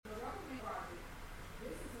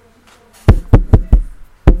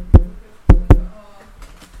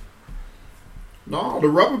No, the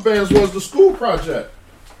rubber bands was the school project.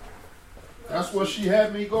 That's what she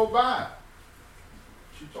had me go buy.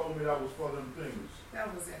 She told me that was for them things.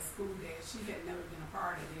 That was at school day. She had never been a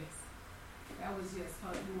part of this. That was just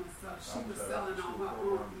her doing stuff. She was selling on her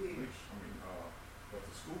own. But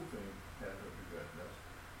the school thing had her do that.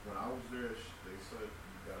 When I was there, they said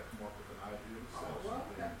you got to come up with an idea to sell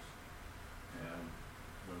some things. And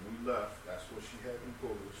when we left, that's what she had me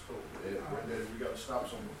go to the store. We got to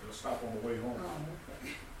stop on the way home. Oh,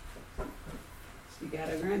 okay. She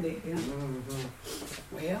got a granddad, yeah.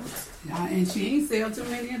 Mm-hmm. Well, and she ain't sell too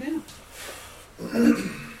many of them.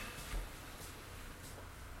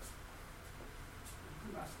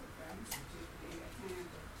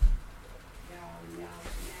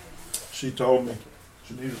 She told me,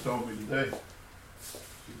 Shanita told me today,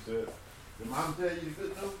 she said, did Mom tell you the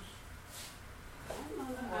good news? I don't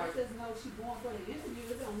know, I just know she's going for the interview.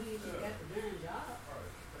 It don't mean she got the darn job.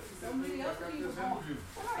 So many other people going.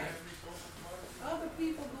 Right. Other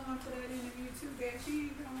people going for that interview too. That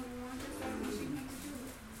she ain't the only one. Just like when she went to do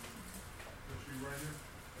it. Is she right here?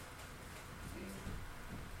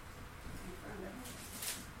 In front of her.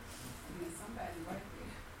 And then somebody right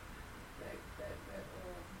there. That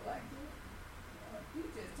black dude. He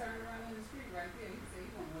just turned around in the street right there. He said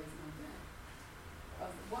he won't waste no time.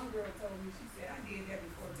 One girl told me, she said, I did that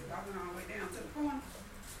before too. I went all the way down to the corner.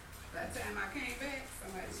 By the time I came back,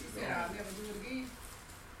 she said, I'll never do it again.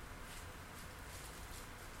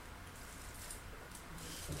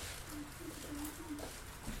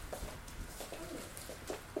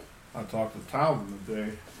 I talked to Talvin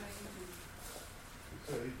today. He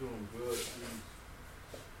said he's doing good.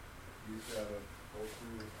 He's got to go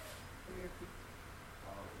through. He's got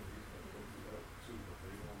to go through that too, but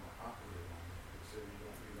they want to operate on him. They said he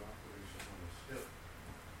don't need operation on his hip.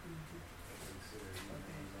 They said he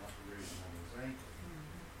needs operation on his ankle.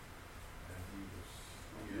 And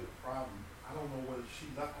he had a problem. I don't know whether she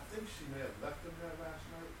left. I think she may have left him there last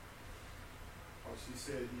night. Or she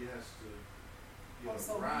said he has to get a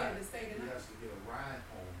ride. He has to get a ride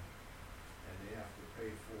home, and they have to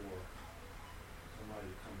pay for somebody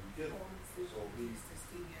to come and get him. So he's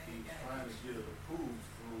trying to get it approved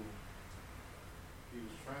through. He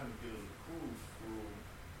was trying to get it approved through.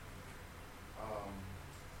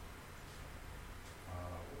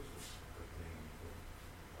 What was this the thing?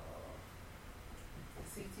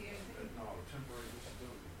 CTA. No, the temporary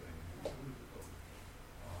disability thing. What is it called?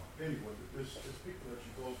 Anyway, there's people that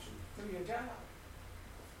you go to. Through your job.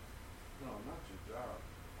 No, not your job.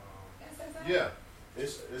 SSI? Yeah,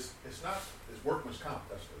 it's not. It's workman's comp.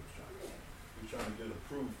 That's what he's trying to do. He's trying to get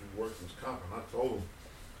approved through workman's comp, and I told him,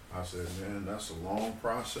 I said, man, that's a long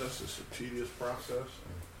process. It's a tedious process,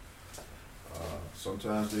 and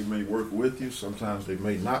sometimes they may work with you, sometimes they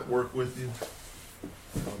may not work with you.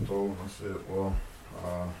 I told him, I said, well,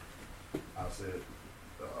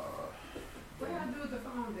 what did I do with the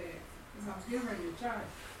phone there? Because I was getting ready to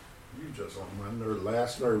charge. You just on my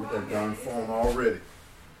last nerve with that darn phone already.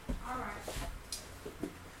 All right.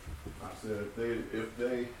 I said, if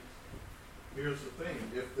they, here's the thing,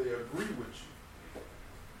 if they agree with you,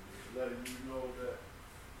 letting you know that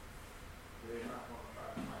they're not going to try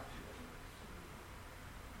to fight you.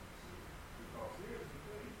 Because here's the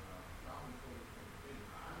thing, I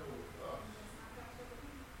know with us,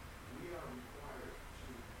 we are required to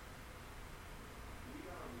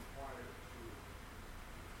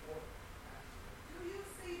report accidents. Do you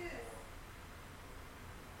see this?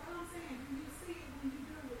 What I'm saying, do you see it when you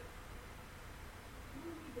do it? No,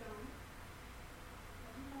 you don't.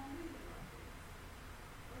 But you won't read it like this.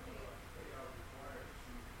 Okay. They are required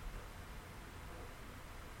to,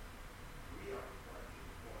 we are required to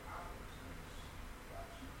report our mistakes by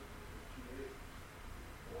cheating the kids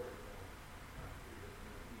or not figure it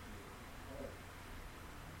out easier home.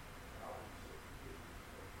 I always say kids.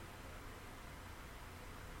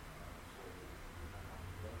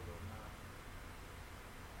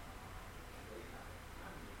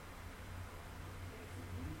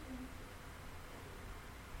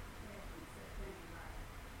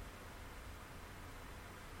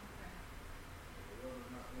 So, whether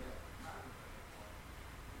or not they have a family,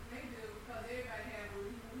 They do, because everybody had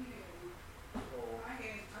one, even we had one. I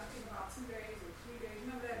think about 2 days or 3 days.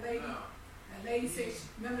 Remember that lady? That lady said,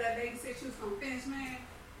 remember that lady said she was from Finch, man?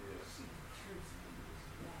 Yes. She cursed me.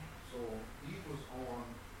 So he was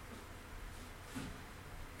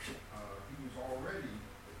already,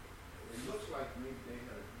 it looks like maybe they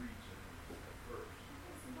had agreed to him at first.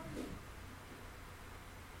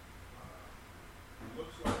 It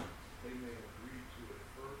looks like they may have agreed to it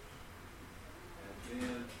first, and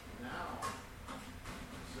then now,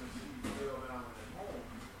 since he fell down at home,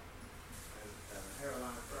 and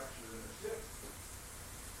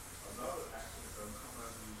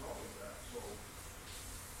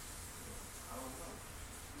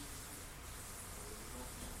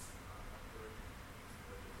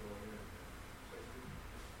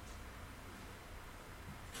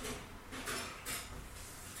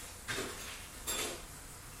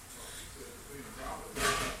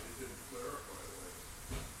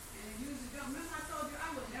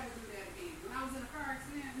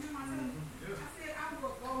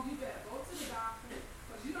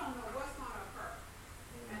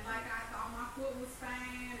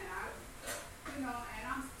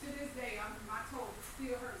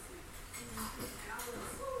still hurts me. And I was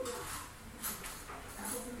like, ooh, that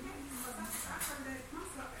was amazing because I heard that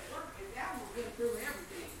myself at work, and that one went through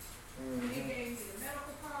everything. They gave me the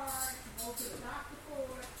medical card, go to the doctor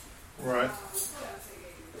for it. Right. What else they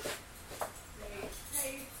gave me? They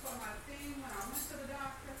paid for my thing when I went to the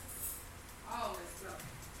doctor. All that stuff.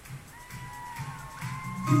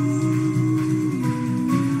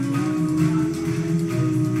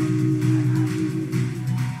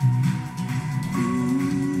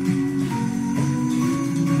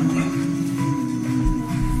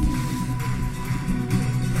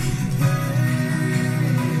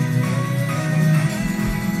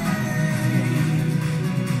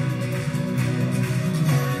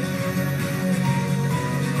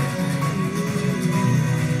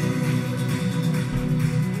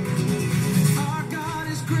 Our God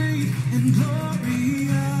is great and glorious.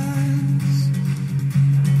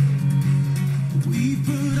 We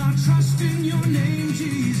put our trust in your name,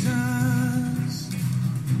 Jesus.